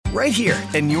right here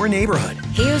in your neighborhood.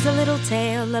 Here's a little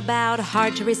tale about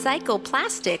hard-to-recycle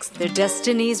plastics. Their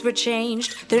destinies were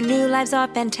changed. Their new lives are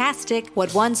fantastic.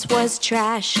 What once was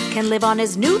trash can live on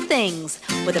as new things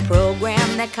with a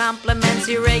program that complements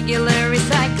your regular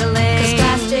recycling. 'Cause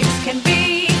plastics can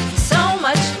be so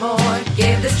much more.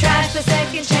 Give this trash the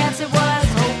second chance it was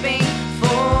hoping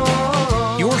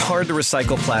for. Your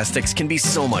hard-to-recycle plastics can be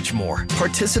so much more.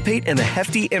 Participate in the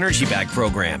Hefty Energy Bag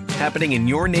program happening in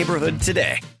your neighborhood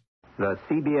today. The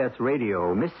CBS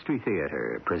Radio Mystery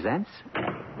Theater presents...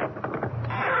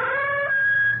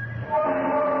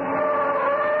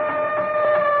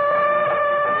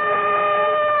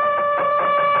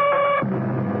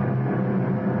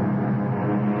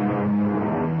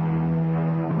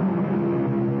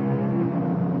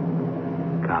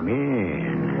 Come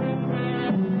in.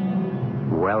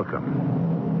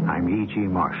 Welcome. I'm E.G.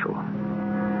 Marshall.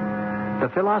 The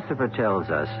philosopher tells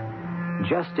us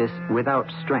justice without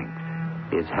strength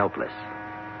is helpless.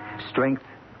 Strength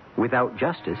without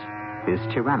justice is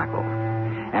tyrannical.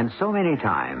 And so many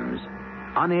times,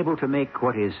 unable to make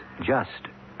what is just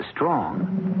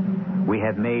strong, we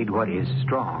have made what is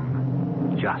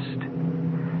strong just.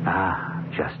 Ah,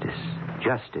 justice,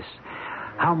 justice.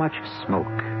 How much smoke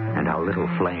and how little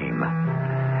flame.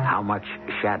 How much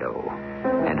shadow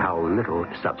and how little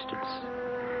substance.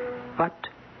 But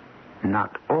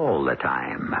not all the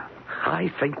time. I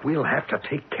think we'll have to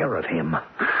take care of him.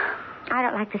 I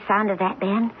don't like the sound of that,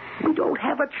 Ben. We don't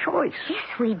have a choice. Yes,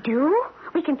 we do.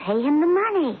 We can pay him the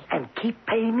money. And keep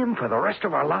paying him for the rest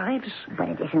of our lives? But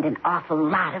it isn't an awful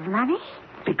lot of money.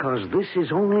 Because this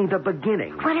is only the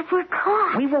beginning. What if we're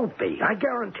caught? We won't be. I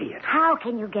guarantee it. How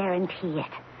can you guarantee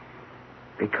it?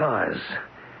 Because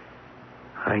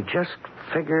I just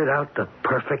figured out the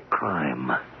perfect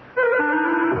crime.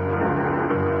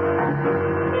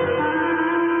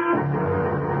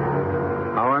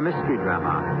 Our mystery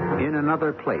drama, In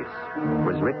Another Place,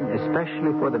 was written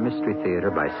especially for the Mystery Theater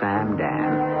by Sam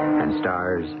Dan and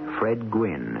stars Fred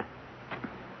Gwynne.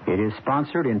 It is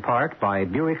sponsored in part by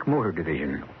Buick Motor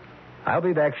Division. I'll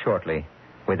be back shortly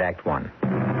with Act One.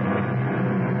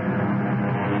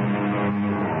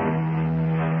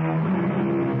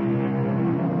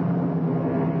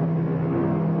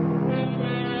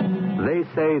 They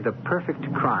say the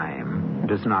perfect crime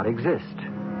does not exist.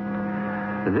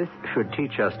 This should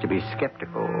teach us to be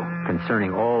skeptical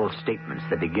concerning all statements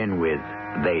that begin with,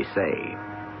 they say.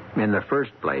 In the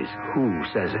first place, who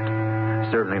says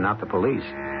it? Certainly not the police.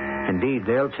 Indeed,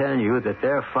 they'll tell you that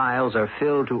their files are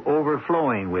filled to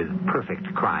overflowing with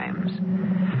perfect crimes.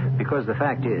 Because the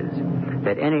fact is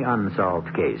that any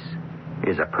unsolved case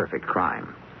is a perfect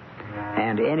crime.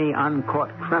 And any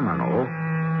uncaught criminal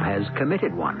has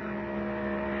committed one.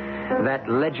 That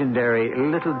legendary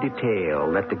little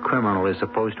detail that the criminal is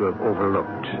supposed to have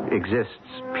overlooked exists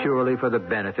purely for the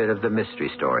benefit of the mystery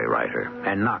story writer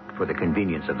and not for the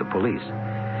convenience of the police.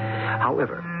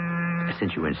 However,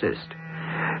 since you insist,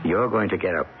 you're going to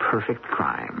get a perfect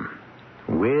crime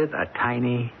with a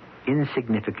tiny,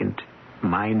 insignificant,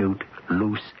 minute,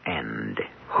 loose end.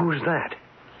 Who's that?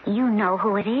 You know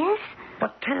who it is?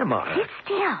 But Tamara. Sit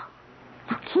still.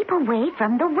 Now keep away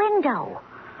from the window.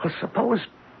 Well, suppose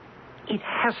it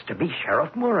has to be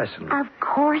Sheriff Morrison. Of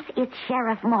course it's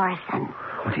Sheriff Morrison.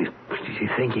 What, do you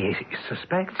think he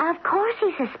suspects? Of course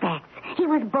he suspects. He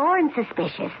was born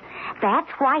suspicious. That's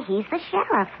why he's the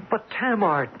sheriff. But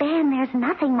Tamar... Ben, there's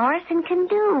nothing Morrison can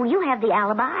do. You have the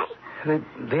alibi.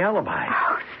 The alibi?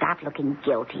 Oh, stop looking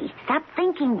guilty. Stop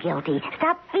thinking guilty.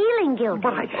 Stop feeling guilty.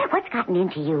 But What's gotten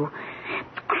into you?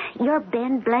 You're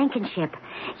Ben Blankenship.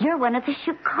 You're one of the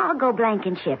Chicago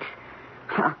Blankenships.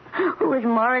 Who is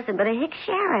Morrison but a hick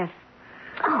sheriff?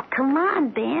 Oh, come on,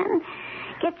 Ben.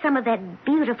 Get some of that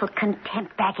beautiful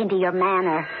contempt back into your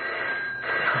manner.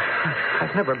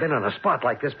 I've never been on a spot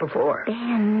like this before.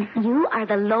 Ben, you are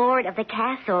the lord of the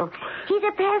castle. He's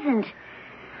a peasant.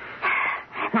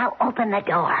 Now open the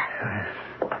door.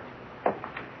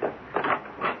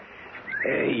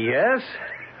 Yes?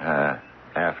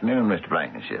 Afternoon, Mr.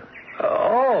 Blankenship.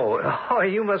 Oh,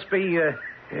 you must be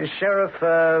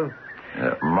Sheriff...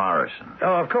 Morrison.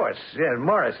 Oh, of course. Yeah,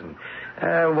 Morrison.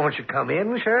 Won't you come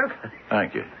in, Sheriff?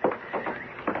 Thank you.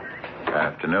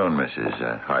 Afternoon,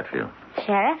 Mrs. Hartfield.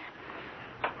 Sheriff?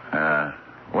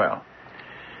 Well,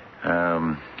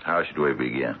 how should we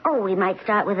begin? Oh, we might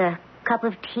start with a cup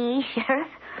of tea,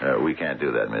 Sheriff. We can't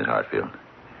do that, Miss Hartfield.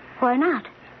 Why not?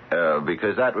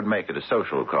 Because that would make it a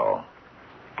social call.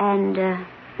 And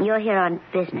you're here on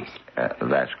business.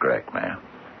 That's correct, ma'am.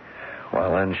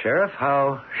 Well, then, Sheriff,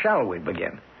 how shall we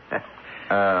begin?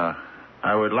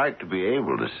 I would like to be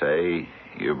able to say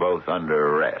you're both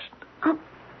under arrest. Oh,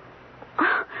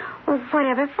 Well,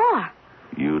 whatever for?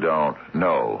 You don't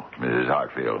know, Mrs.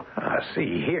 Hartfield.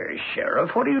 See here,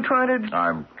 Sheriff. What are you trying to...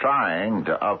 I'm trying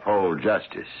to uphold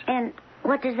justice. And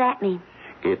what does that mean?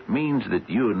 It means that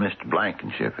you and Mr.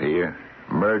 Blankenship here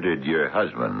murdered your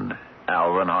husband,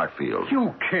 Alvin Hartfield.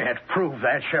 You can't prove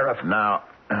that, Sheriff. Now,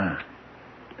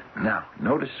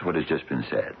 notice what has just been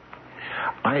said.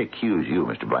 I accuse you,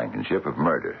 Mr. Blankenship, of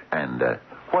murder. And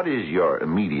what is your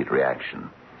immediate reaction?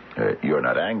 You're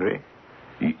not angry.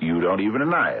 You don't even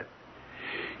deny it.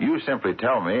 You simply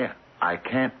tell me I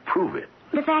can't prove it.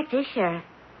 The fact is, Sheriff,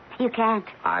 you can't.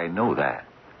 I know that.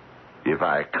 If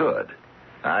I could,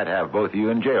 I'd have both you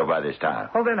in jail by this time.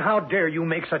 Well, then how dare you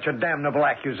make such a damnable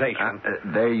accusation?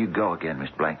 There you go again,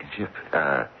 Mr. Blankenship.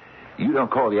 You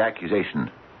don't call the accusation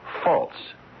false,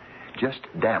 just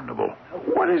damnable.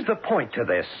 What is the point to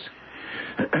this?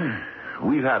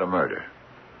 We've had a murder.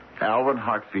 Alvin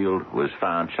Hartfield was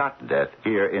found shot to death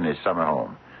here in his summer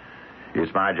home.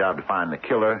 It's my job to find the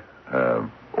killer,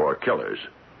 or killers.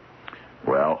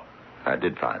 Well, I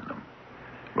did find them,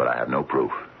 but I have no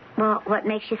proof. Well, what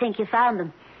makes you think you found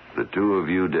them? The two of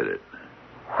you did it.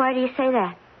 Why do you say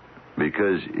that?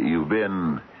 Because you've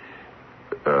been,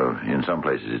 in some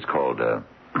places it's called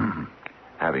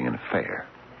having an affair.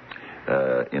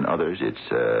 In others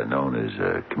it's known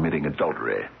as committing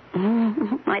adultery.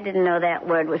 I didn't know that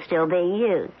word was still being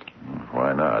used.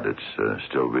 Why not? It's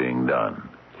still being done.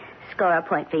 Score a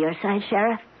point for your side,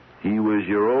 Sheriff. He was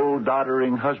your old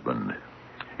doddering husband.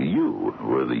 You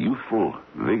were the youthful,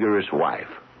 vigorous wife.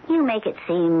 You make it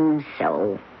seem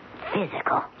so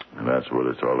physical. And that's what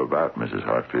it's all about, Mrs.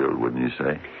 Hartfield, wouldn't you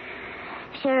say?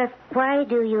 Sheriff, why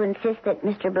do you insist that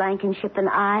Mr. Blankenship and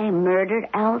I murdered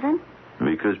Alvin?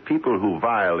 Because people who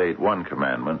violate one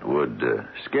commandment would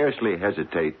scarcely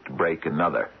hesitate to break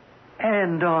another.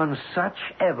 And on such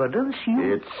evidence,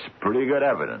 you... It's pretty good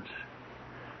evidence.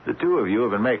 The two of you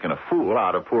have been making a fool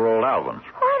out of poor old Alvin.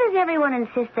 Why does everyone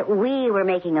insist that we were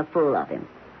making a fool of him?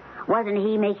 Wasn't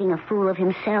he making a fool of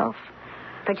himself?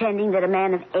 Pretending that a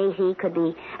man of 80 could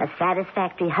be a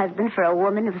satisfactory husband for a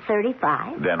woman of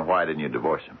 35? Then why didn't you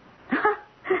divorce him?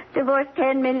 Divorce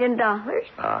 $10 million?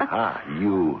 Aha.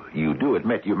 You do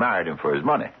admit you married him for his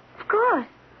money. Of course.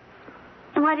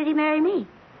 And why did he marry me?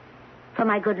 For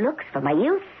my good looks, for my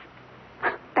youth.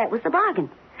 That was the bargain.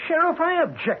 Sheriff, I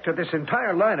object to this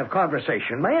entire line of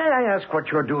conversation. May I ask what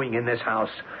you're doing in this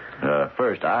house?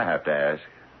 First, I have to ask,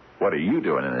 what are you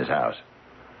doing in this house?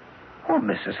 Oh,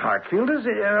 Mrs. Hartfield is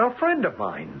a friend of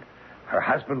mine. Her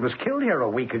husband was killed here a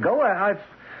week ago.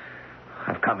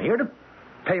 I've come here to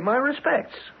pay my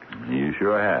respects. You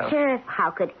sure have. Sheriff, how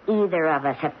could either of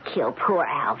us have killed poor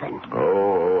Alvin?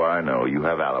 Oh, I know. You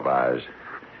have alibis.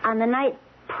 On the night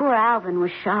poor Alvin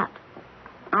was shot,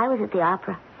 I was at the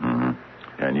opera.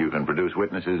 Mm-hmm. And you can produce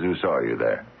witnesses who saw you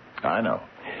there. I know.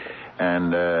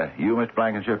 And you, Mr.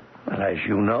 Blankenship? Well, as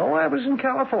you know, I was in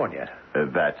California.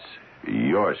 That's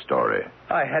your story.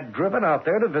 I had driven out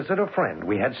there to visit a friend.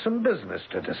 We had some business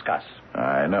to discuss.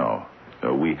 I know.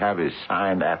 We have his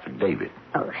signed affidavit.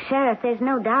 Oh, Sheriff, there's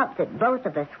no doubt that both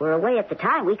of us were away at the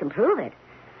time. We can prove it.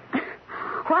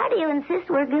 Why do you insist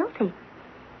we're guilty?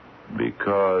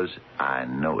 Because I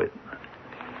know it.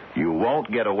 You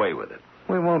won't get away with it.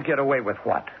 We won't get away with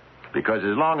what? Because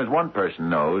as long as one person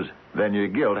knows, then your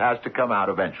guilt has to come out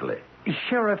eventually.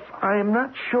 Sheriff, I am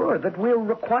not sure that we're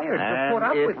required to put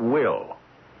up with... it will.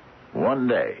 One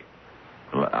day.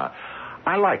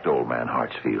 I liked old man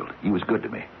Hartsfield. He was good to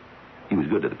me. He was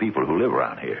good to the people who live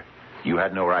around here. You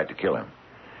had no right to kill him.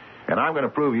 And I'm going to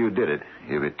prove you did it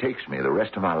if it takes me the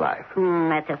rest of my life.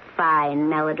 That's a fine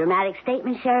melodramatic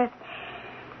statement, Sheriff.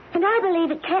 And I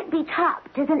believe it can't be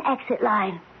topped as an exit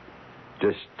line.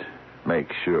 Just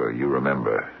make sure you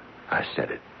remember I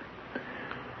said it.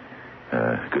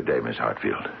 Good day, Miss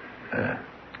Hartfield.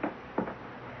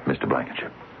 Mr.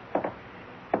 Blankenship.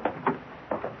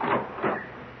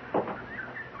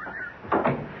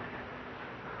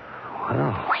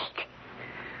 Well...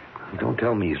 Wait. Don't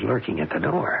tell me he's lurking at the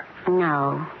door.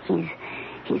 No,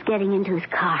 he's getting into his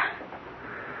car.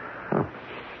 Oh.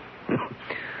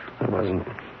 That wasn't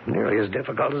nearly as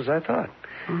difficult as I thought.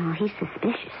 Oh, he's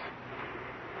suspicious.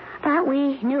 But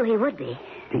we knew he would be.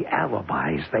 The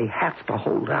alibis, they have to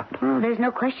hold up. Oh, there's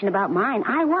no question about mine.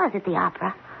 I was at the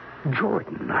opera.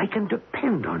 Jordan, I can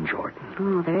depend on Jordan.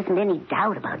 Oh, there isn't any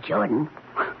doubt about Jordan.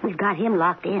 We've got him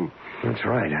locked in. That's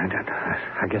right.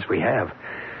 I guess we have.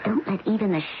 Don't let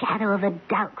even the shadow of a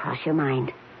doubt cross your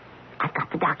mind. I've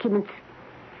got the documents.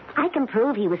 I can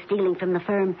prove he was stealing from the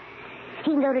firm.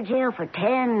 He can go to jail for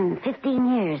 10,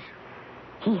 15 years.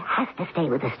 He has to stay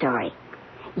with the story.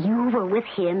 You were with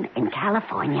him in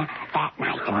California that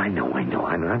night. Oh, I know.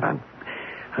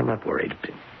 I'm not worried.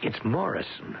 It's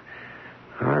Morrison,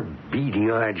 our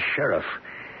beady-eyed sheriff.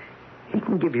 He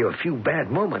can give you a few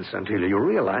bad moments until you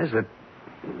realize that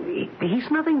he's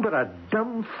nothing but a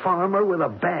dumb farmer with a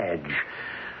badge.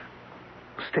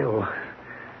 Still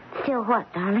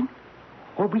what, darling?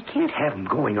 Well, we can't have him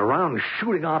going around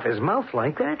shooting off his mouth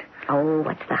like that. Oh,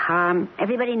 what's the harm?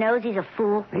 Everybody knows he's a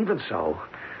fool. Even so,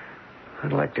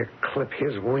 I'd like to clip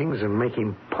his wings and make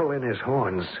him pull in his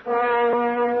horns.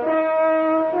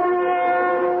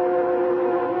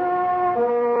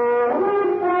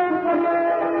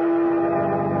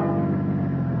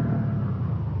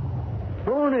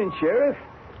 Morning, Sheriff.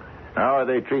 How are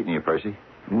they treating you, Percy?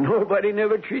 Nobody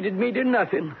never treated me to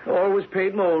nothing. Always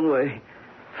paid my own way.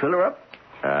 Fill her up?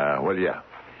 Well, yeah.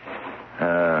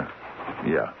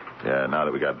 Yeah, now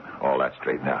that we got all that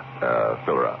straightened out,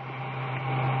 fill her up.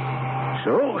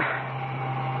 So,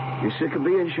 you sick of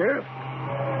being sheriff?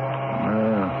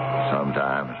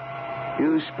 Sometimes.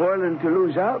 You spoiling to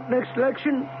lose out next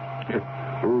election?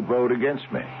 Who'd vote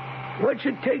against me? What's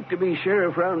it take to be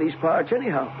sheriff around these parts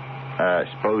anyhow?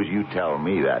 Suppose you tell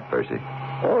me that, Percy.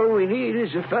 All we need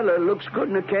is a fella who looks good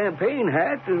in a campaign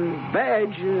hat, a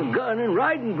badge, a gun, and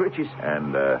riding breeches.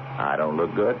 And, I don't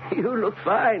look good? You look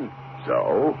fine.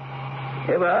 So?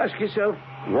 Ever ask yourself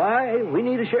why we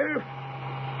need a sheriff?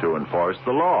 To enforce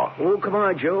the law. Oh, come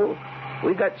on, Joe.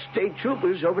 We got state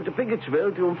troopers over to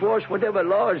Pickettsville to enforce whatever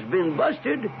law's been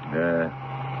busted.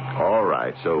 All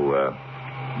right, so,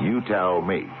 you tell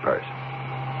me, Percy.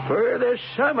 For the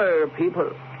summer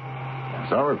people.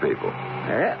 Summer people?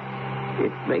 Yeah.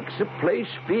 It makes a place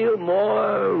feel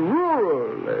more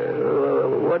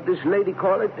rural. What does lady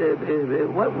call it?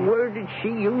 What word did she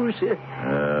use?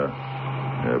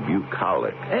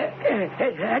 Bucolic.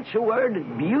 That's the word,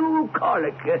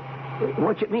 bucolic.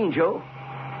 What's it mean, Joe?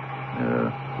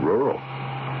 Rural.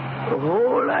 The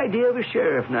whole idea of a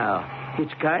sheriff now.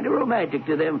 It's kind of romantic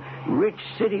to them rich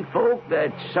city folk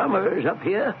that summer's up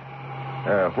here.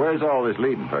 Where's all this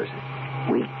leading, Percy?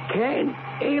 We can't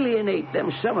alienate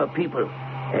them summer people.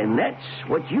 And that's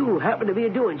what you happen to be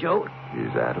doing, Joe.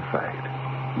 Is that a fact?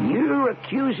 You're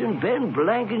accusing Ben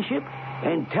Blankenship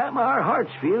and Tamar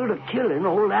Hartsfield of killing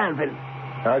old Alvin.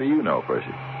 How do you know,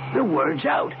 Percy? The word's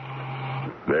out.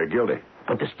 They're guilty.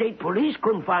 But the state police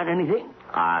couldn't find anything.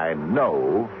 I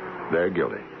know they're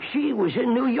guilty. She was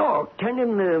in New York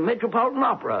attending the Metropolitan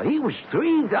Opera. He was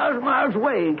 3,000 miles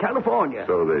away in California.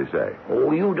 So they say.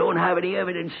 Oh, you don't have any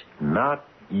evidence? Not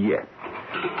yet.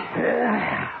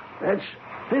 That's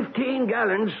 15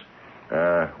 gallons.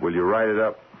 Will you write it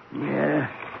up? Yeah.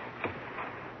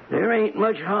 There ain't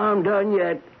much harm done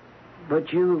yet.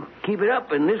 But you keep it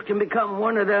up, and this can become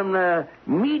one of them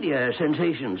media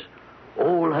sensations.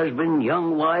 Old husband,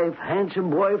 young wife, handsome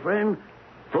boyfriend.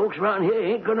 Folks around here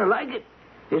ain't going to like it.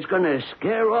 It's going to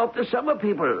scare off the summer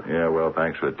people. Yeah, well,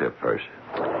 thanks for the tip, Percy.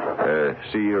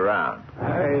 See you around.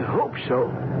 I hope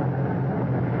so.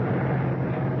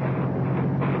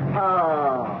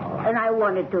 Oh, and I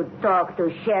wanted to talk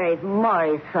to Sheriff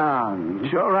Morrison.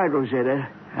 It's all right, Rosetta.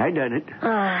 I done it.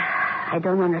 I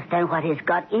don't understand what has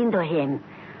got into him.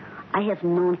 I have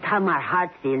known Tamar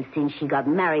Hartsfield since she got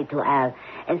married to Al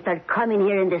and started coming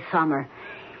here in the summer.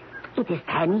 It is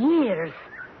 10 years.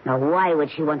 Now, why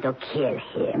would she want to kill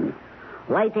him?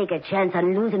 Why take a chance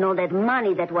on losing all that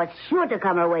money that was sure to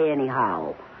come her way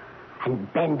anyhow?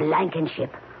 And Ben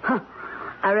Blankenship. Huh.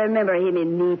 I remember him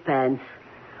in knee pants.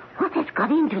 What has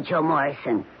got into Joe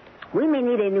Morrison? We may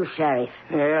need a new sheriff.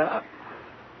 Yeah.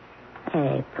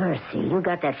 Hey, Percy, you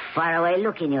got that faraway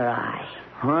look in your eye.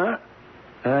 Huh?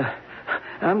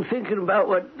 I'm thinking about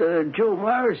what Joe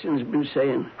Morrison's been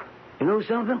saying. You know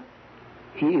something?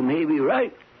 He may be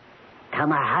right.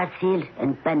 Tamar Hartsfield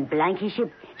and Ben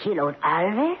Blankenship killed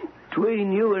Alvin?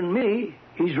 Between you and me,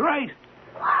 he's right.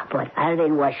 But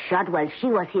Alvin was shot while she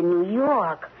was in New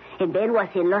York, and Ben was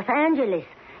in Los Angeles,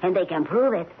 and they can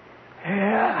prove it.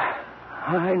 Yeah,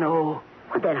 I know.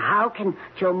 Well, then how can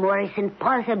Joe Morrison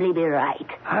possibly be right?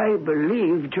 I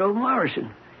believe Joe Morrison.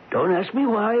 Don't ask me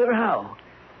why or how.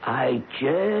 I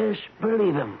just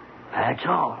believe him. That's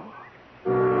all.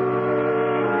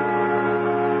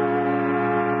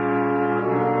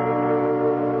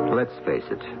 Let's face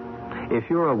it. If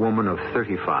you're a woman of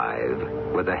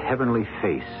 35 with a heavenly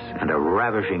face and a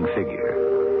ravishing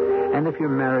figure, and if you're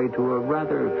married to a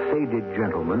rather faded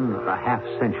gentleman a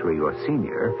half-century your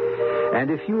senior, and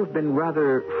if you've been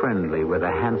rather friendly with a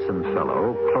handsome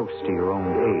fellow close to your own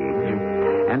age,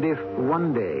 and if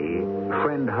one day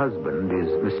friend husband is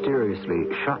mysteriously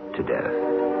shot to death,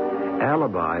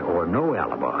 alibi or no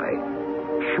alibi,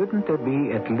 shouldn't there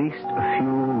be at least a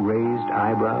few raised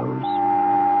eyebrows?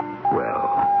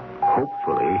 Well,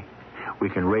 hopefully, we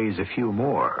can raise a few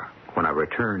more when I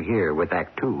return here with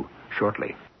Act Two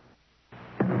shortly.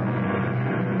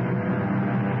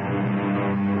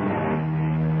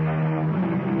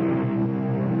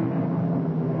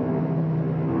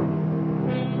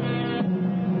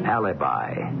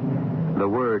 Alibi. The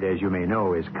word, as you may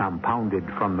know, is compounded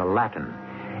from the Latin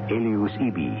alius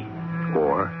ibi,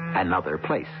 or another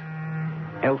place,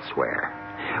 elsewhere,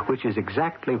 which is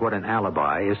exactly what an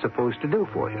alibi is supposed to do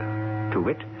for you. To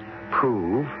wit,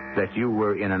 prove that you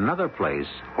were in another place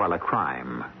while a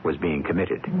crime was being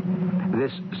committed.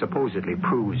 This supposedly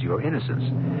proves your innocence,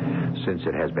 since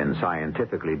it has been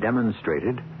scientifically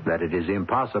demonstrated that it is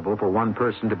impossible for one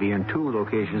person to be in two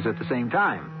locations at the same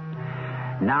time.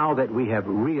 Now that we have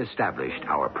reestablished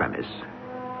our premise,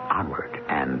 onward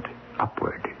and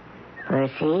upward.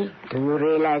 Percy, do you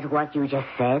realize what you just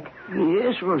said?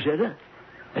 Yes, Rosetta.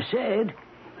 I said,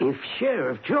 if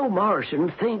Sheriff Joe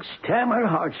Morrison thinks Tamara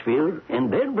Hartsfield and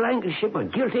Ben Blankenship are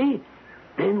guilty,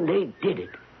 then they did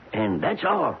it. And that's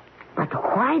all. But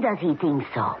why does he think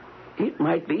so? It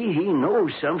might be he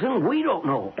knows something we don't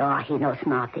know. Oh, he knows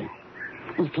nothing.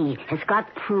 If he has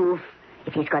got proof,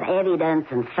 if he's got evidence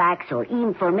and facts or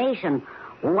information,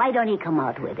 why don't he come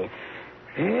out with it?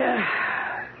 Yeah,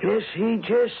 guess he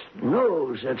just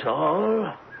knows, that's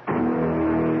all.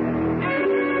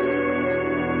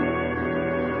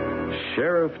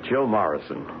 Sheriff Joe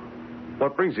Morrison.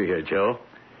 What brings you here, Joe?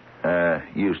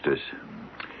 Eustace,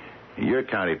 you're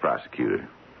county prosecutor.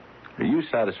 Are you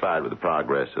satisfied with the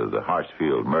progress of the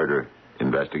Hartsfield murder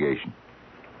investigation?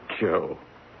 Joe,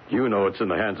 you know it's in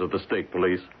the hands of the state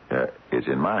police. It's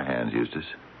in my hands, Eustace,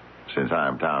 since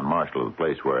I'm town marshal of the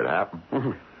place where it happened.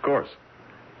 Mm-hmm. Of course.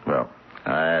 Well,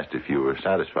 I asked if you were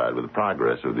satisfied with the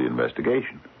progress of the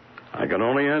investigation. I can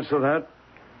only answer that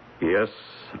yes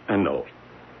and no.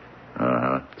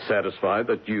 Uh-huh. Satisfied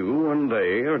that you and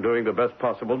they are doing the best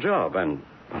possible job, and,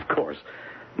 of course,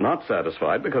 not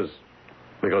satisfied because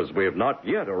we have not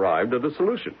yet arrived at a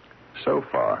solution. So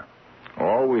far,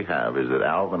 all we have is that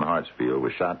Alvin Hartsfield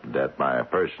was shot to death by a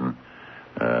person,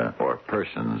 or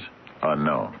persons,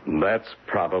 unknown. That's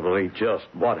probably just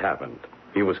what happened.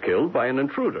 He was killed by an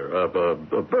intruder,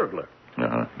 a burglar.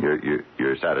 Uh-huh.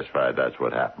 You're satisfied that's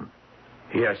what happened?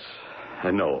 Yes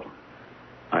and no.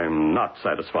 I'm not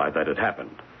satisfied that it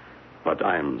happened, but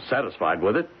I'm satisfied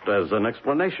with it as an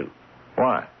explanation.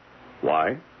 Why?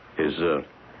 Why?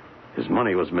 His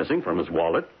money was missing from his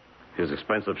wallet, his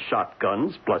expensive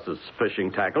shotguns, plus his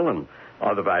fishing tackle and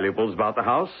other valuables about the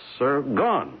house are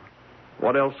gone.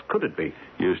 What else could it be?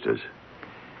 Eustace,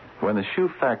 when the shoe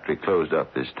factory closed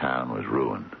up, this town was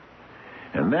ruined.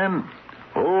 And then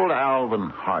old Alvin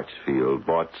Hartsfield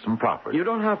bought some property. You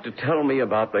don't have to tell me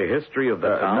about the history of the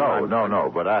town.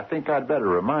 No, but I think I'd better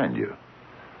remind you.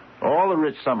 All the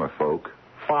rich summer folk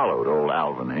followed old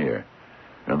Alvin here,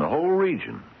 and the whole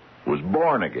region was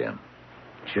born again.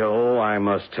 Joe, I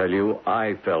must tell you,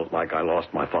 I felt like I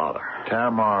lost my father.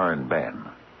 Tamar and Ben,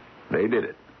 they did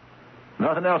it.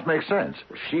 Nothing else makes sense.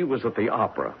 She was at the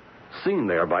opera, seen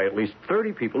there by at least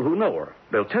 30 people who know her.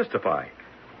 They'll testify.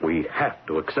 We have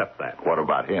to accept that. What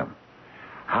about him?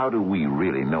 How do we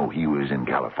really know he was in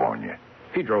California?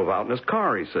 He drove out in his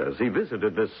car, he says. He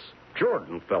visited this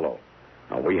Jordan fellow.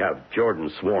 Now, we have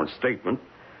Jordan's sworn statement.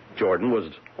 Jordan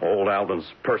was old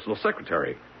Alvin's personal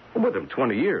secretary. With him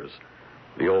 20 years.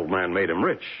 The old man made him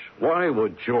rich. Why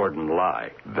would Jordan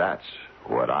lie? That's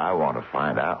what I want to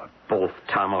find out. Both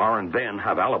Tamar and Ben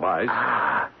have alibis.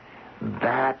 Ah,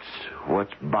 that's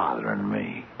what's bothering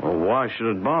me. Well, why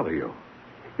should it bother you?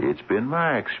 It's been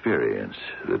my experience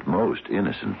that most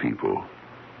innocent people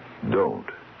don't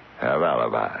have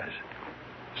alibis.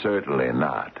 Certainly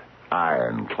not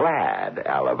ironclad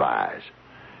alibis.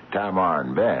 Tamar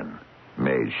and Ben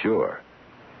made sure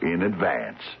in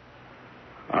advance.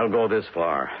 I'll go this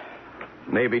far.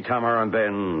 Maybe Tamar and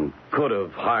Ben could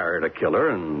have hired a killer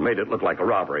and made it look like a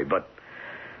robbery, but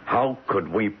how could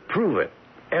we prove it,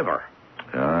 ever?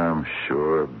 I'm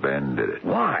sure Ben did it.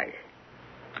 Why?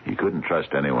 He couldn't trust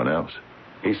anyone else.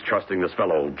 He's trusting this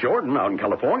fellow Jordan out in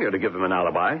California to give him an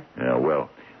alibi. Yeah, well,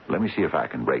 let me see if I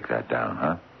can break that down,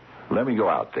 huh? Let me go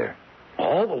out there.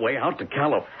 All the way out to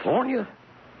California?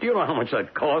 Do you know how much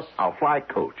that costs? I'll fly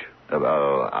coach.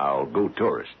 I'll go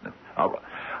tourist.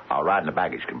 I'll ride in the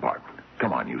baggage compartment.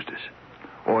 Come on, Eustace.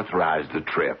 Authorize the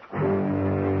trip.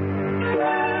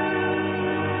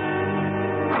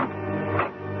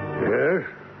 Yes?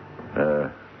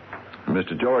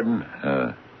 Mr. Jordan,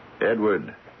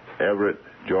 Edward Everett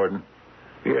Jordan.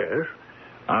 Yes?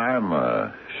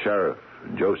 I'm Sheriff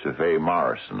Joseph A.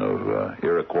 Morrison of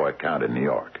Iroquois County, New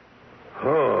York.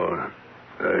 Oh,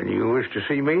 you wish to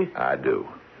see me? I do.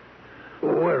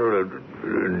 Well,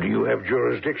 do you have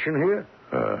jurisdiction here?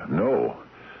 No.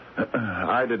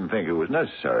 I didn't think it was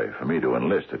necessary for me to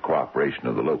enlist the cooperation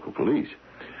of the local police.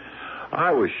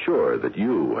 I was sure that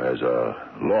you, as a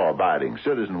law-abiding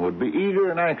citizen, would be eager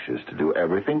and anxious to do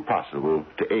everything possible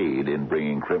to aid in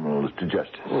bringing criminals to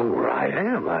justice. Oh, I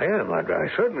am. I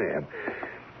certainly am.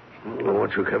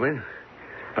 Won't you come in?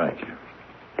 Thank you.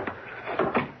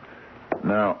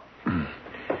 Now,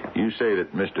 you say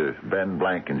that Mr. Ben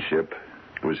Blankenship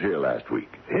was here last week.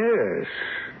 Yes.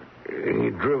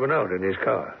 He'd driven out in his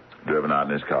car. Driven out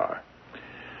in his car.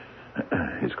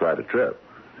 It's quite a trip.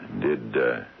 Did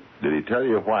he tell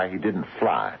you why he didn't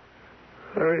fly?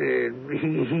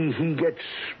 He gets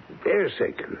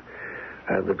airsick.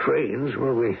 And the trains,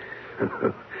 well, we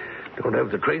don't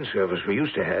have the train service we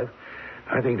used to have.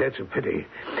 I think that's a pity.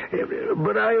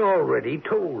 But I already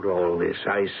told all this.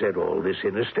 I said all this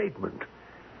in a statement.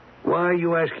 Why are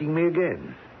you asking me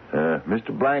again?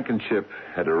 Mr. Blankenship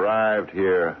had arrived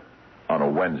here on a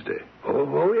Wednesday.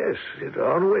 Oh yes,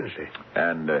 on Wednesday.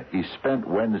 And he spent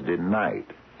Wednesday night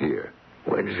here.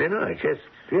 Wednesday night,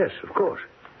 yes, of course.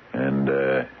 And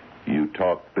you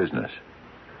talked business?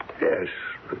 Yes,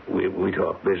 we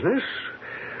talk business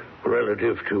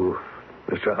relative to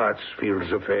Mr.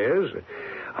 Hartsfield's affairs.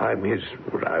 I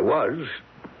was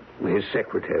his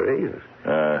secretary.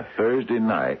 Thursday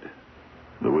night,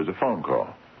 there was a phone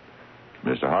call.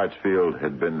 Mr. Hartsfield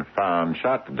had been found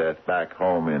shot to death back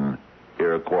home in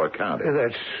Iroquois County.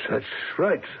 That's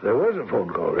right. There was a phone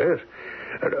call, yes.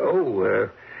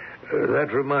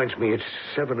 That reminds me, it's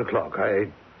 7:00. I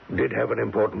did have an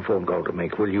important phone call to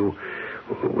make. Will you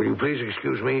please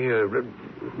excuse me?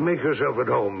 Make yourself at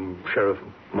home, Sheriff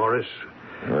Morris.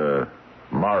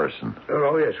 Morrison.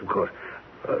 Oh, yes, of course.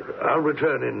 I'll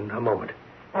return in a moment.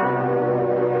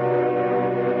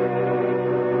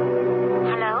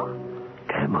 Hello?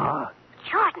 Tamar,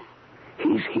 Jordan.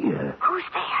 he's here. Who's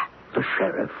there? The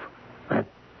sheriff. That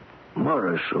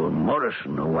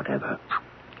Morrison or whatever.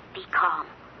 Be calm.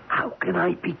 How can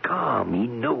I be calm? He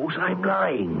knows I'm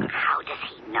lying. How does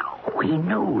he know? Oh, he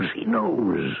knows.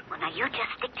 Well, now you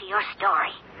just stick to your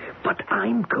story. But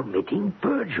I'm committing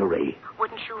perjury.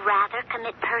 Wouldn't you rather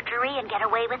commit perjury and get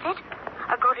away with it?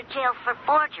 Or go to jail for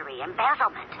forgery,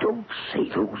 embezzlement? Don't say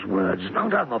those words.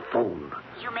 Not on the phone.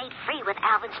 You made free with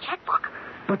Alvin's checkbook.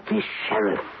 But this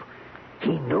sheriff,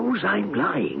 he knows I'm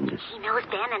lying. He knows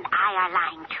Ben and I are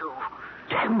lying, too.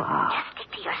 Tamar. Just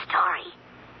stick to your story.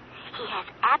 He has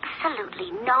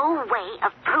absolutely no way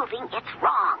of proving it's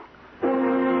wrong.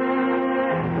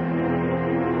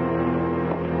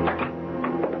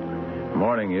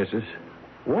 Morning, Eustace.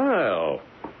 Well,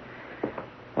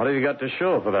 what have you got to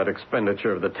show for that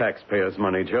expenditure of the taxpayers'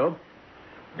 money, Joe?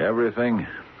 Everything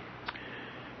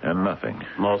and nothing.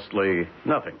 Mostly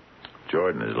nothing.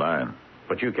 Jordan is lying.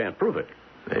 But you can't prove it.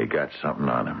 They got something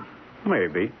on him.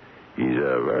 Maybe. He's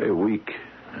a very weak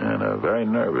and a very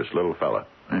nervous little fella.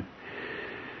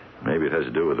 Maybe it has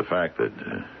to do with the fact that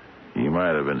he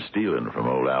might have been stealing from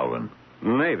old Alvin.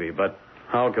 Maybe, but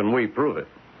how can we prove it?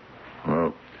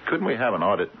 Well, couldn't we have an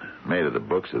audit made of the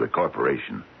books of the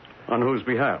corporation? On whose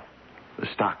behalf? The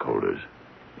stockholders.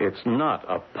 It's not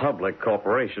a public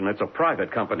corporation. It's a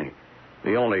private company.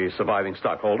 The only surviving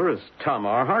stockholder is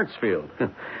Tamar Hartsfield.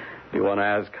 You want to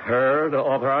ask her to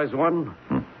authorize one?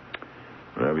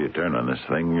 Whatever you turn on this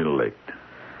thing, you're late.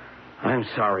 I'm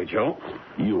sorry, Joe.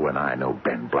 You and I know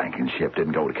Ben Blankenship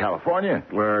didn't go to California.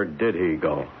 Where did he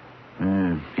go?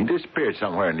 He disappeared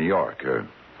somewhere in New York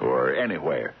or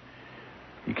anywhere.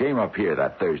 He came up here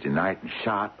that Thursday night and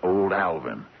shot old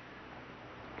Alvin.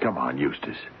 Come on,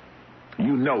 Eustace.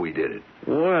 You know he did it.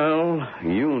 Well,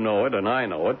 you know it and I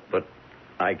know it, but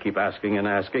I keep asking and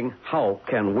asking, how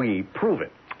can we prove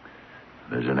it?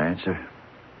 There's an answer.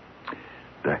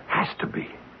 There has to be.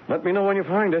 Let me know when you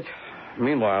find it.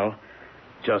 Meanwhile,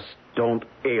 just don't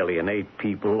alienate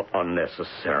people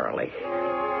unnecessarily.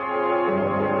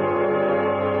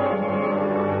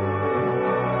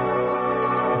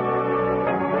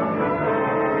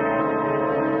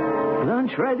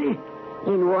 Lunch ready?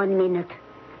 In 1 minute.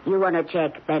 You want to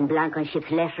check Ben Blankenship's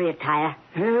left rear tire?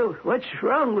 Hell, what's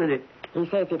wrong with it? He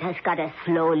says it has got a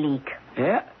slow leak.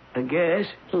 Yeah, I guess.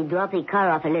 He dropped the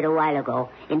car off a little while ago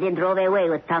and then drove away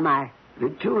with Tamar. The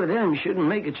two of them shouldn't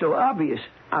make it so obvious.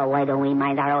 Oh, why don't we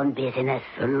mind our own business?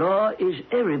 The law is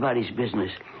everybody's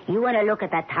business. You want to look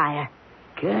at that tire?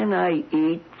 Can I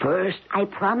eat first? I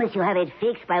promise you have it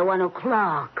fixed by 1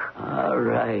 o'clock. All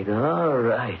right.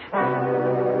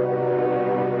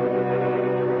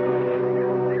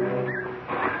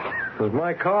 Is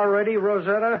my car ready,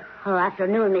 Rosetta? Oh,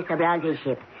 afternoon, Mr.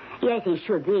 Blankenship. Yes, it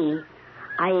should be.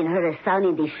 I ain't heard a sound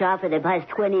in the shop for the past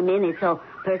 20 minutes, so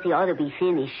Percy ought to be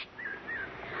finished.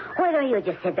 Why don't you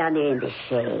just sit down there in the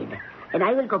shade? And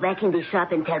I will go back in the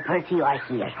shop and tell Percy you are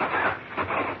here.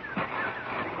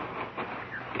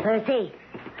 Percy.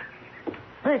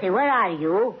 Percy, where are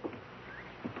you?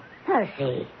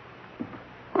 Percy.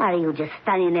 What are you just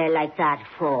standing there like that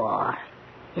for?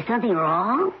 Is something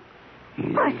wrong?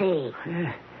 Percy.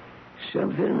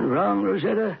 Something wrong,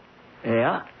 Rosetta?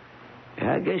 Yeah.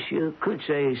 I guess you could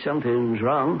say something's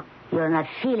wrong. You're not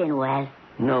feeling well.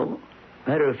 No.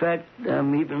 Matter of fact,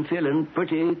 I'm even feeling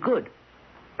pretty good.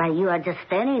 But you are just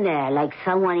standing there like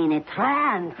someone in a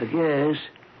trance. I guess.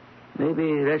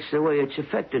 Maybe that's the way it's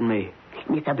affecting me.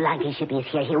 Mr. Blankenship is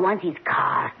here. He wants his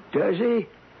car. Does he?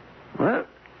 Well,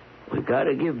 we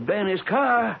gotta give Ben his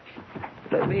car.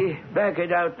 Let me back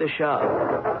it out the shop.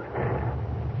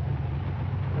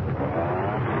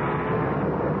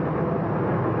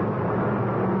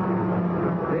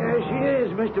 There she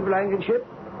is, Mr. Blankenship.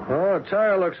 Oh, the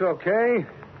tire looks okay.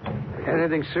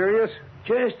 Anything serious?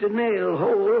 Just a nail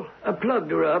hole. I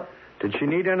plugged her up. Did she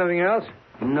need anything else?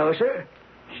 No, sir.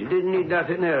 She didn't need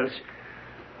nothing else.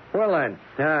 Well,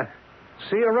 then,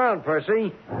 see you around, Percy.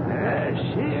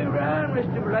 See you around,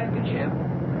 Mr. Blankenship.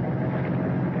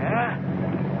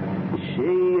 See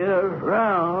you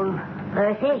around.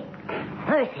 Percy?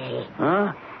 Percy.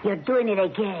 Huh? You're doing it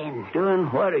again. Doing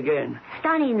what again?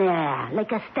 Standing there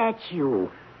like a statue.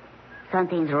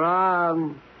 Something's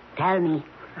wrong. Tell me.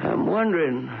 I'm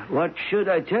wondering, what should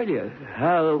I tell you?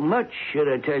 How much should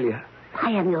I tell you?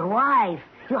 I am your wife.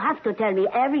 You have to tell me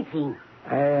everything.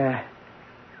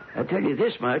 I'll tell you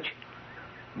this much.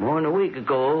 More than a week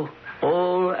ago,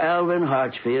 old Alvin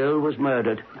Hartsfield was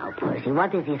murdered. Now, Percy,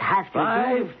 what does this have to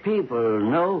do? 5 people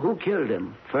know who killed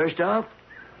him. First off,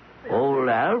 old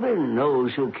Alvin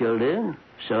knows who killed him,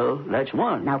 so that's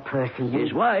 1. Now, Percy...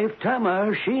 His wife,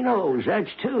 Tamar, she knows. That's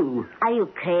 2. Are you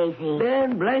crazy?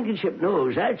 Ben Blankenship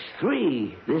knows. That's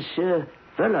 3. This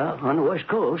fella on the West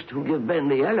Coast who gave Ben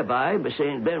the alibi by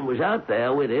saying Ben was out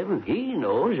there with him, he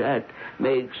knows. That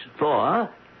makes 4.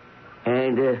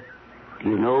 And, do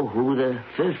you know who the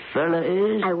 5th fella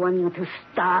is? I want you to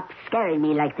stop scaring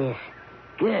me like this.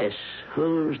 Guess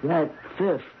who's that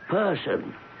 5th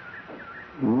person?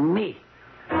 Me.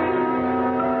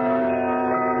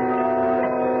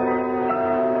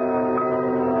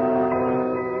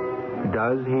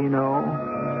 Does he know?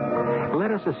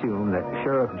 Let us assume that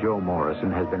Sheriff Joe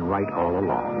Morrison has been right all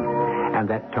along, and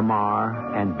that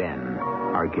Tamar and Ben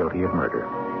are guilty of murder.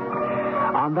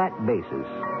 On that basis,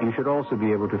 you should also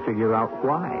be able to figure out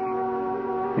why.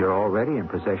 You're already in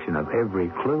possession of every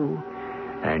clue,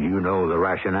 and you know the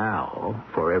rationale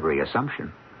for every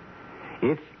assumption.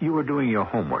 If you were doing your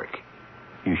homework,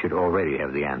 you should already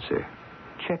have the answer.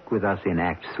 Check with us in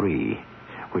Act 3,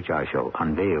 which I shall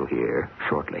unveil here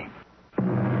shortly.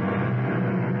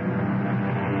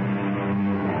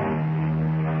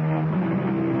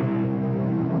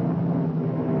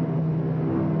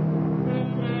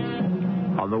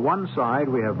 On the one side,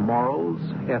 we have morals,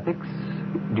 ethics,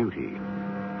 duty,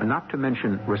 not to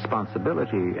mention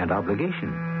responsibility and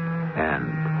obligation.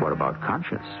 And what about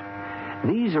conscience?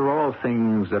 These are all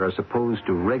things that are supposed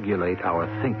to regulate our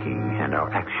thinking and our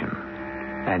action,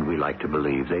 and we like to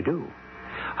believe they do.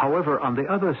 However, on the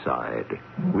other side,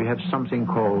 we have something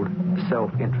called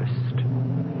self-interest,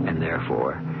 and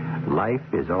therefore, life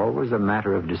is always a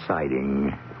matter of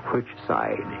deciding which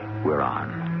side we're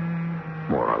on,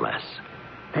 more or less.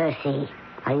 Percy,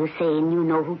 are you saying you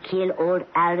know who killed old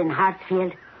Alvin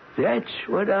Hartsfield? That's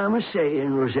what I'm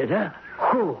saying, Rosetta.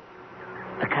 Who?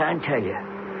 I can't tell you.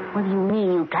 What do you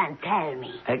mean you can't tell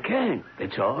me? I can't,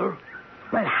 that's all.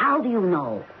 Well, how do you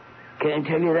know? Can't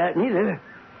tell you that neither.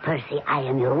 Percy, I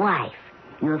am your wife.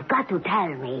 You've got to tell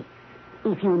me.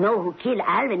 If you know who killed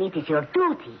Alvin, it is your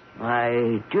duty.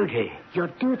 My duty? Your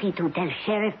duty to tell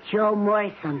Sheriff Joe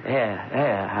Morrison.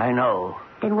 Yeah, I know.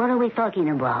 Then what are we talking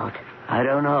about? I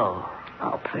don't know.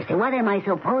 Oh, Percy, what am I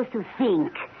supposed to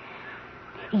think?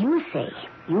 You say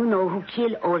you know who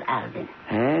killed old Alvin.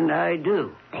 And I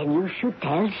do. Then you should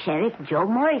tell Sheriff Joe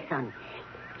Morrison.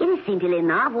 It is simple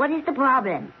enough. What is the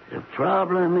problem? The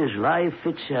problem is life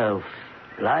itself.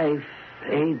 Life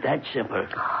ain't that simple.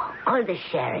 Call the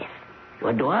sheriff.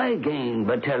 What do I gain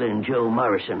by telling Joe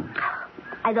Morrison?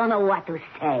 I don't know what to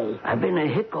say. I've been a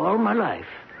hick all my life.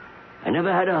 I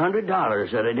never had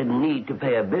 $100 that I didn't need to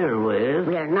pay a bill with.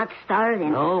 We are not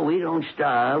starving. No, we don't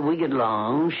starve. We get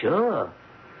along, sure.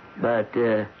 But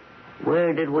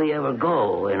Where did we ever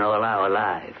go in all our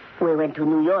life? We went to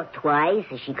New York twice,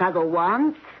 Chicago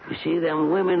once. You see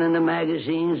them women in the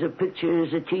magazines, the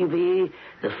pictures, the TV,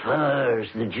 the furs,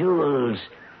 the jewels.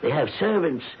 They have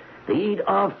servants. They eat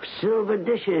off silver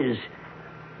dishes.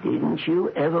 Didn't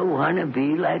you ever want to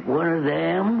be like one of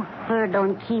them? Fur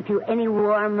don't keep you any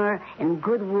warmer and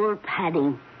good wool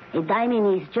padding. A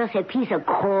diamond is just a piece of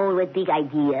coal with big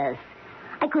ideas.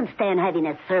 I couldn't stand having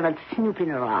a servant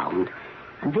snooping around.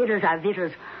 Victuals are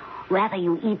victuals, whether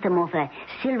you eat them off a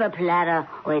silver platter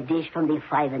or a dish from the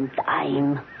 5 and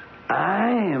dime. I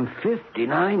am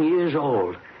 59 years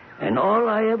old, and all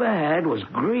I ever had was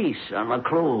grease on my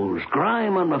clothes,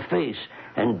 grime on my face,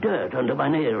 and dirt under my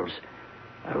nails.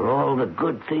 Are all the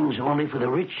good things only for the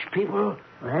rich people?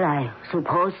 Well, I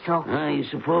suppose so. You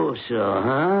suppose so,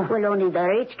 huh? Well, only the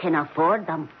rich can afford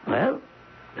them. Well,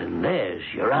 then there's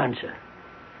your answer.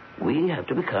 We have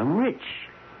to become rich.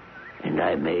 And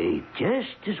I may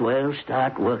just as well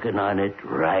start working on it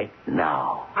right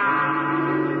now.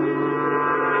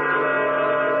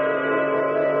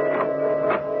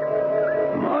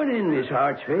 Morning, Miss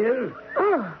Hartsfield.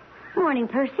 Oh, morning,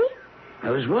 Percy. I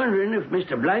was wondering if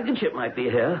Mr. Blankenship might be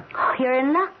here. Oh, you're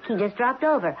in luck. He just dropped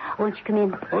over. Won't you come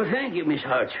in? Oh, thank you, Miss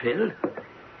Hartsfield.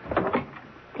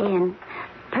 Ben,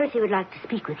 Percy would like to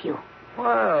speak with you.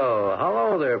 Well,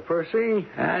 hello there, Percy.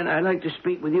 And I'd like to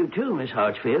speak with you, too, Miss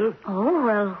Hartsfield. Oh,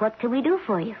 well, what can we do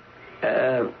for you?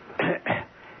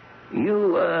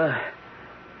 You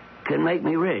can make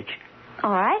me rich.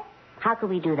 All right. How can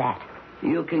we do that?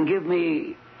 You can give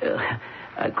me...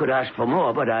 I could ask for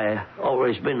more, but I've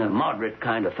always been a moderate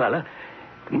kind of fella.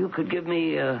 You could give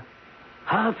me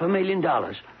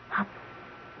 $500,000.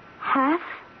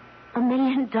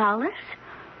 $500,000?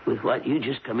 With what you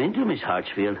just come into, Miss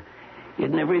Hartsfield,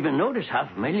 you'd never even notice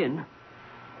 $500,000.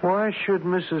 Why should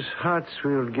Mrs.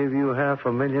 Hartsfield give you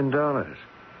 $500,000?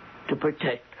 To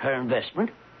protect her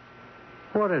investment.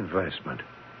 What investment?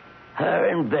 Her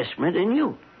investment in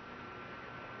you.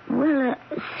 Well,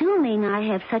 assuming I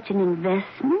have such an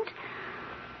investment,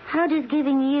 how does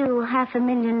giving you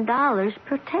 $500,000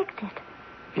 protect it?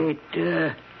 It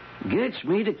gets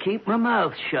me to keep my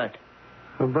mouth shut.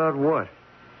 About what?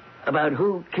 About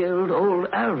who killed old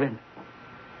Alvin.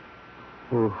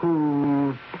 Well,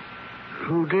 who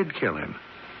did kill him?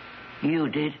 You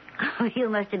did. Oh, you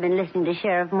must have been listening to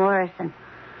Sheriff Morrison.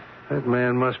 That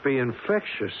man must be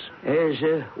infectious. There's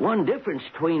one difference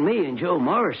between me and Joe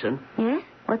Morrison. Yes?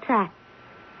 What's that?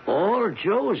 All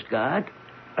Joe's got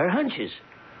are hunches.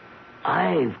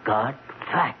 I've got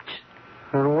facts.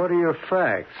 And what are your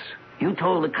facts? You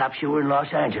told the cops you were in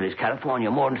Los Angeles,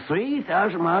 California, more than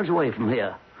 3,000 miles away from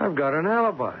here. I've got an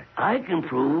alibi. I can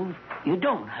prove you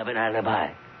don't have an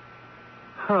alibi.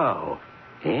 How?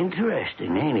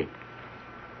 Interesting, ain't it?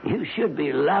 You should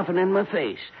be laughing in my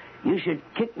face. You should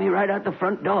kick me right out the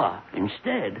front door.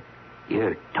 Instead,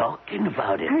 you're talking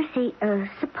about it. Percy,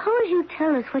 suppose you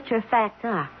tell us what your facts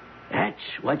are. That's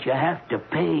what you have to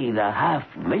pay the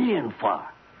 $500,000 for.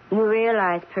 You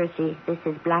realize, Percy, this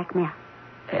is blackmail.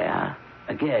 Yeah,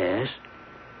 I guess.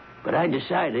 But I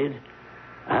decided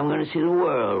I'm going to see the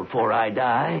world before I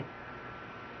die.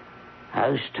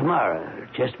 How's tomorrow,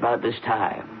 just about this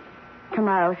time?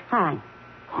 Tomorrow's fine.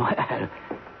 Well,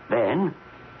 then,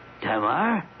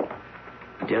 Tamar,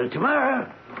 till tomorrow.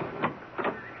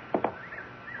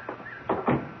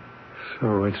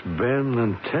 So it's Ben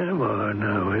and Tamar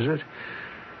now, is it?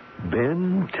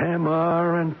 Ben,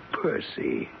 Tamar, and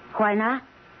Percy. Why not?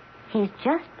 He's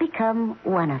just become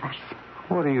one of us.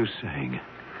 What are you saying?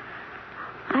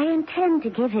 I intend to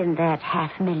give him that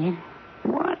 $500,000.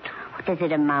 What? What does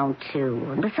it amount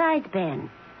to? And besides, Ben,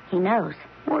 he knows.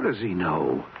 What does he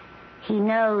know? He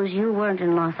knows you weren't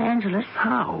in Los Angeles.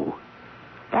 How?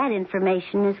 That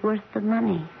information is worth the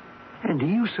money. And do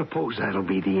you suppose that'll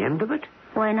be the end of it?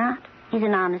 Why not? He's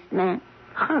an honest man.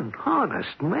 An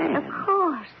honest man? Of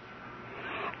course.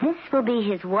 This will be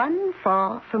his one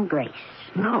fall from grace.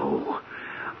 No.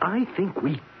 I think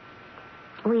we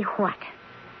what?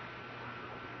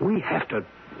 We have to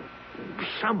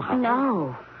somehow...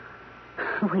 No.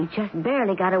 We just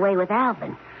barely got away with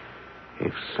Alvin.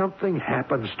 If something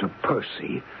happens to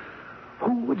Percy,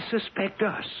 who would suspect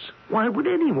us? Why would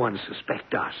anyone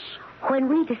suspect us? When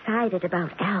we decided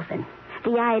about Alvin,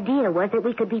 the idea was that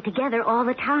we could be together all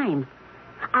the time.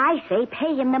 I say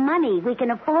pay him the money. We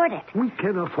can afford it. We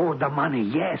can afford the money,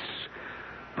 yes.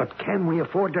 But can we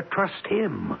afford to trust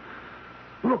him?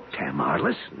 Look, Tamar,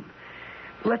 listen.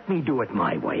 Let me do it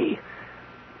my way.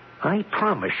 I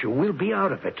promise you we'll be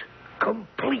out of it.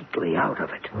 Completely out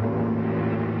of it.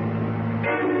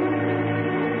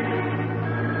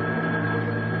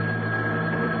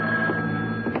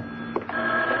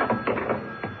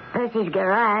 Percy's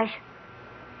garage.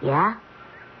 Yeah?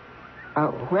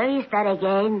 Oh, where is that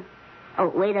again? Oh,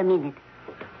 wait a minute.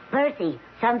 Percy,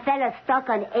 some fella stuck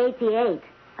on 88,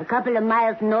 a couple of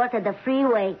miles north of the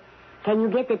freeway. Can you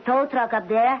get the tow truck up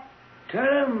there?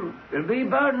 Tell him it'll be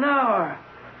about an hour.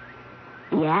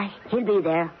 Yeah, he'll be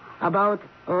there. About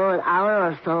an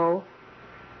hour or so.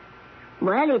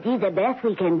 Well, it is the best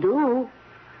we can do.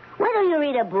 Why don't you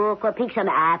read a book or pick some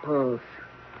apples?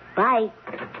 Bye.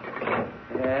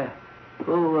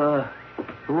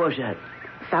 Who was that?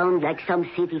 Sounds like some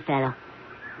city fella.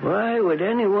 Why would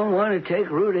anyone want to take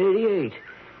Route 88?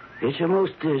 It's the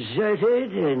most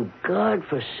deserted and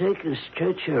God-forsaken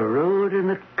stretch of road in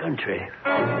the country.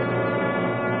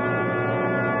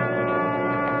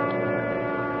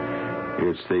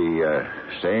 It's the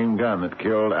same gun that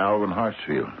killed Alvin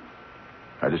Hartsfield.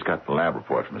 I just got the lab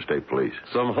report from the state police.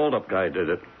 Some holdup guy did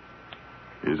it.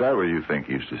 Is that what you think,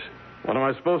 Eustace? What am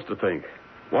I supposed to think?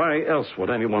 Why else would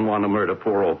anyone want to murder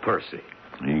poor old Percy?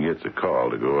 He gets a call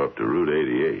to go up to Route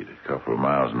 88, a couple of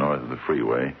miles north of the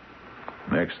freeway.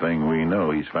 Next thing we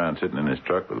know, he's found sitting in his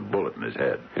truck with a bullet in his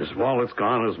head. His wallet's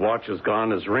gone, his watch is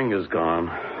gone, his ring is gone.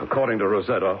 According to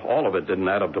Rosetta, all of it didn't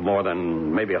add up to more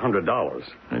than maybe $100.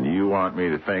 And you want me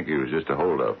to think it was just a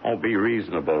holdup? Oh, be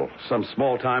reasonable. Some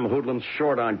small-time hoodlum's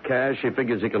short on cash. He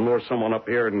figures he can lure someone up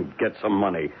here and get some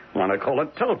money. Want to call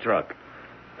it tow truck.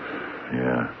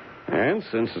 Yeah. And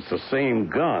since it's the same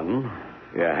gun,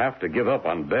 you have to give up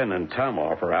on Ben and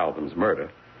Tamar for Alvin's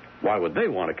murder. Why would they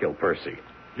want to kill Percy?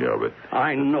 Yeah, but...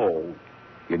 I know.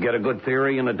 You get a good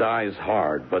theory and it dies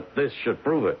hard, but this should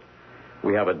prove it.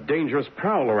 We have a dangerous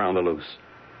prowler on the loose.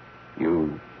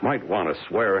 You might want to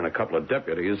swear in a couple of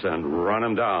deputies and run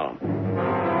him down.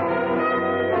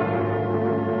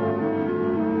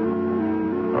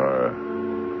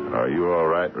 Are you all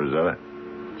right, Rosetta?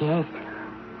 Yes,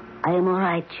 I am all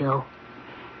right, Joe.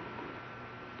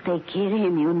 They killed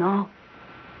him, you know.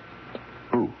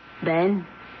 Who? Ben,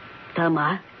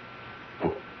 Tamar.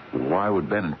 Why would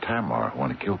Ben and Tamar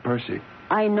want to kill Percy?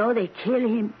 I know they killed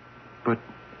him. But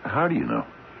how do you know?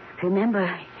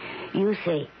 Remember, you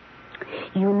say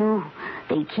you knew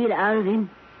they killed Alvin.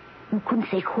 You couldn't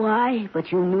say why,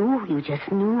 but you knew. You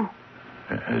just knew.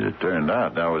 As it turned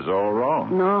out, that was all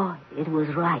wrong. No, it was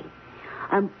right.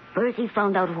 Percy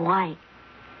found out why.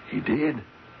 He did?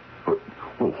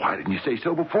 Well, why didn't you say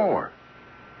so before?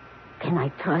 Can I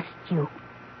trust you?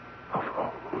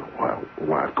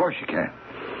 Why, of course you can.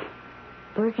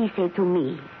 Percy said to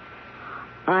me,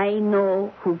 I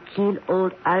know who killed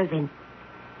old Alvin.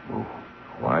 Well,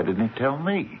 why didn't he tell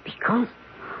me? Because...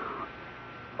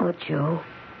 Oh, Joe,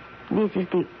 this is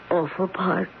the awful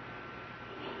part.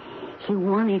 He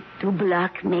wanted to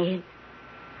blackmail.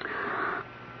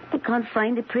 I can't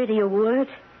find a prettier word.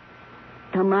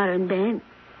 Tamar and Ben.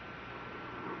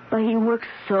 But he worked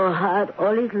so hard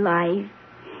all his life.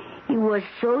 He was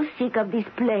so sick of this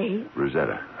play.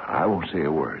 Rosetta, I won't say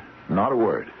a word. Not a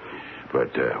word.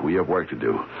 But we have work to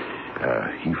do.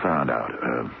 He found out.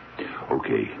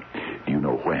 Okay. Do you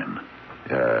know when?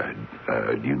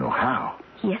 Do you know how?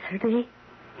 Yesterday,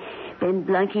 Ben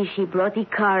Blankenship brought the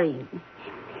car in.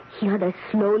 He had a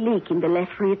slow leak in the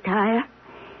left rear tire.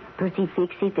 Percy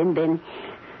fixed it, and then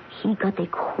he got the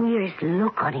queerest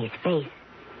look on his face.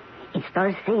 He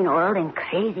started saying all them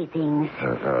crazy things.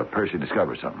 Percy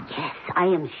discovered something. Yes, I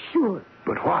am sure.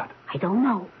 But what? I don't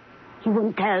know. He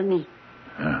wouldn't tell me.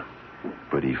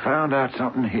 But he found out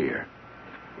something here.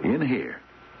 In here.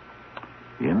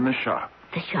 In the shop.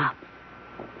 The shop.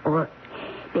 Or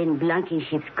Ben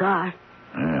Blankenship's car.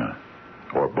 Yeah.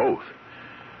 Or both.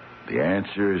 The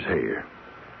answer is here.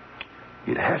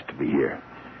 It has to be here.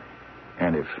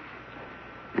 And if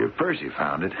Percy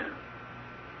found it,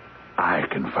 I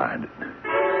can find it.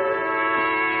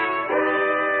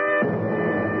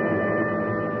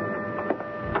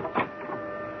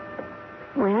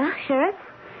 Well, Sheriff,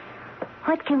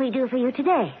 what can we do for you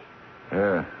today?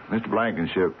 Mr.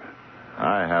 Blankenship,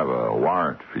 I have a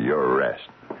warrant for your arrest.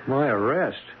 My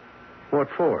arrest? What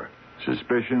for?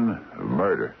 Suspicion of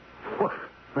murder. What?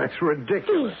 That's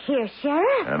ridiculous. See here,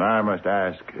 Sheriff. And I must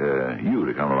ask you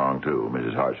to come along, too,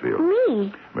 Mrs. Hartsfield.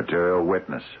 Me? Material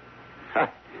witness.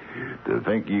 To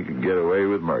think you could get away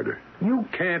with murder. You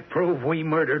can't prove we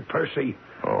murdered Percy.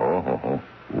 Oh,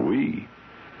 we.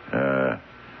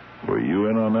 Were you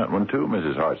in on that one, too,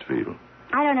 Mrs. Hartsfield?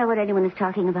 I don't know what anyone is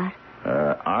talking about.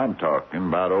 I'm talking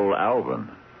about old Alvin.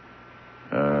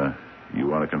 You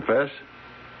want to confess?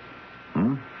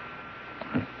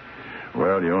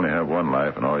 Well, you only have one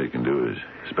life, and all you can do is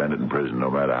spend it in prison,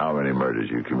 no matter how many murders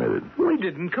you committed. We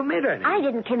didn't commit any. I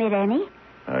didn't commit any.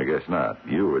 I guess not.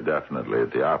 You were definitely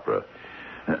at the opera.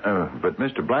 But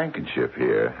Mr. Blankenship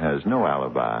here has no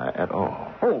alibi at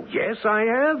all. Oh, yes, I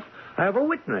have. I have a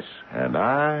witness. And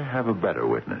I have a better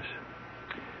witness.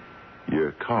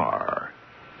 Your car.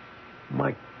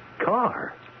 My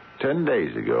car? 10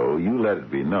 days ago, you let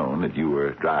it be known that you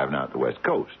were driving out the West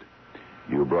Coast.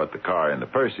 You brought the car into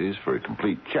Percy's for a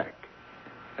complete check.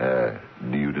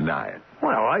 Do you deny it?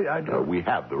 Well, I don't... We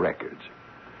have the records.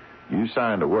 You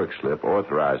signed a work slip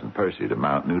authorizing Percy to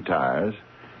mount new tires,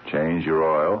 change your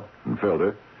oil and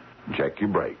filter, and check your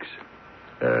brakes.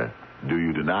 Do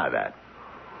you deny that?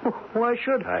 Why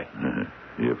should I?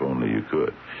 If only you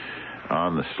could.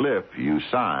 On the slip you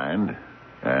signed,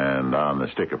 and on the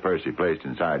sticker Percy placed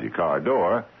inside your car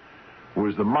door,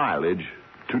 was the mileage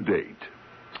to date.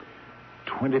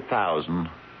 20,000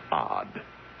 odd.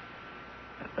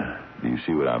 Do you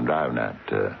see what I'm driving at,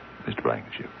 Mr.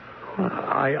 Blankenship?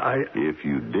 If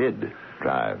you did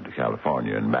drive to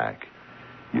California and back,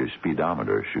 your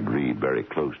speedometer should read very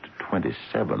close to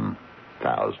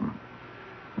 27,000.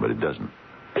 But it doesn't.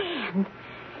 Ben,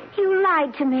 you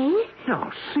lied to me.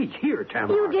 No, see here,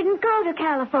 Tamara. You didn't go to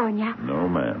California. No,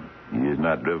 ma'am. He has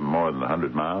not driven more than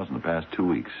 100 miles in the past 2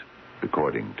 weeks,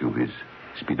 according to his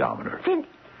speedometer. Then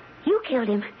you killed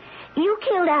him. You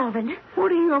killed Alvin. What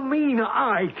do you mean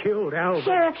I killed Alvin?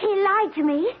 Sheriff, he lied to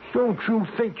me. Don't you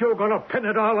think you're going to pin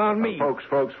it all on me? Folks.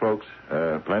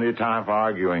 Plenty of time for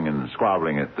arguing and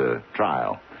squabbling at the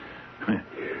trial.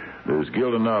 There's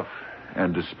guilt enough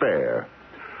and to spare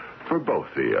for both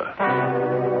of you.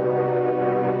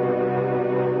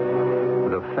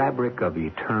 The fabric of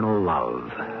eternal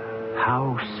love.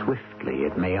 How swiftly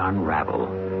it may unravel.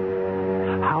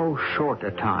 How short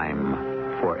a time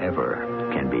forever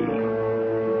can be.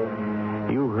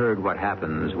 You heard what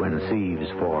happens when thieves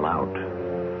fall out.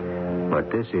 But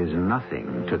this is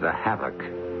nothing to the havoc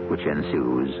which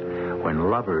ensues when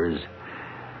lovers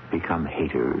become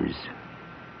haters.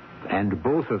 And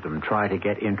both of them try to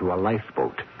get into a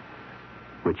lifeboat,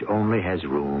 which only has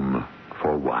room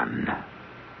for one.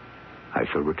 I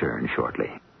shall return shortly.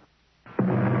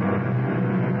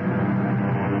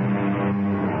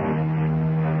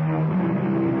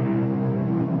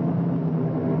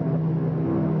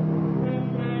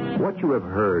 What you have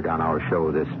heard on our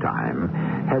show this time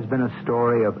has been a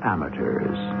story of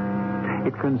amateurs.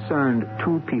 It concerned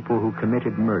two people who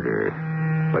committed murder,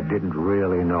 but didn't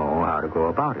really know how to go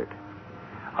about it.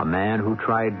 A man who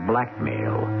tried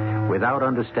blackmail without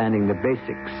understanding the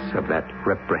basics of that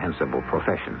reprehensible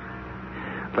profession.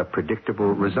 The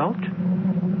predictable result?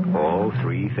 All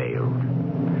three failed.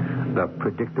 The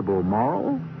predictable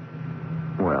moral?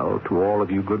 Well, to all of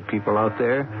you good people out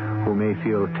there who may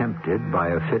feel tempted by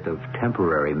a fit of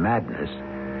temporary madness,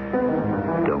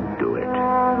 don't do it.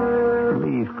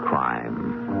 Leave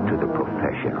crime to the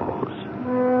professionals.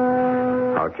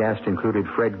 Our cast included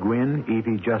Fred Gwynn,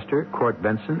 Evie Juster, Court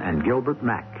Benson, and Gilbert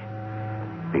Mack.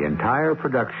 The entire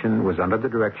production was under the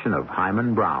direction of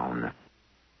Hyman Brown.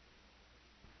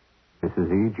 This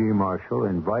is E.G. Marshall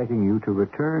inviting you to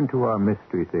return to our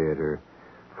Mystery Theater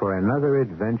for another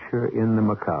adventure in the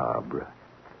macabre.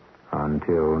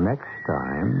 Until next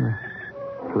time,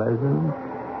 pleasant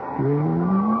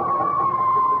dreams.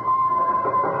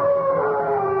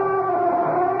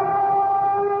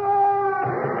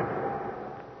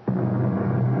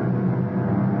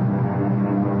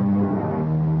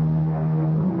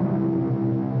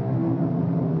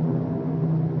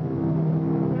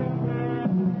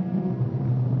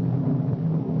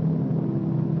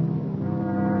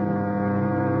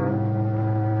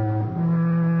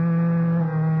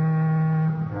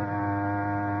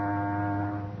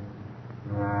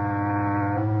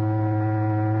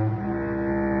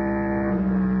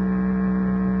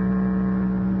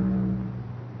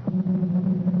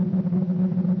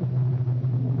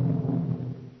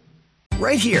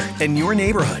 Right here in your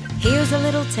neighborhood. Here's a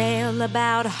little tale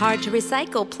about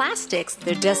hard-to-recycle plastics.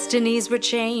 Their destinies were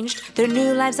changed. Their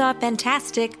new lives are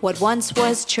fantastic. What once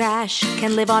was trash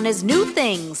can live on as new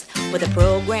things with a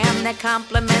program that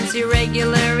complements your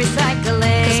regular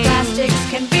recycling. 'Cause plastics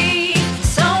can be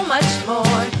so much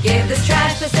more. Give this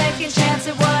trash the second chance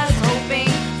it was hoping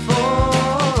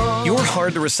for. Your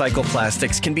hard-to-recycle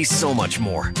plastics can be so much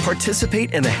more.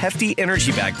 Participate in the Hefty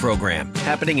Energy Bag program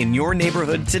happening in your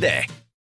neighborhood today.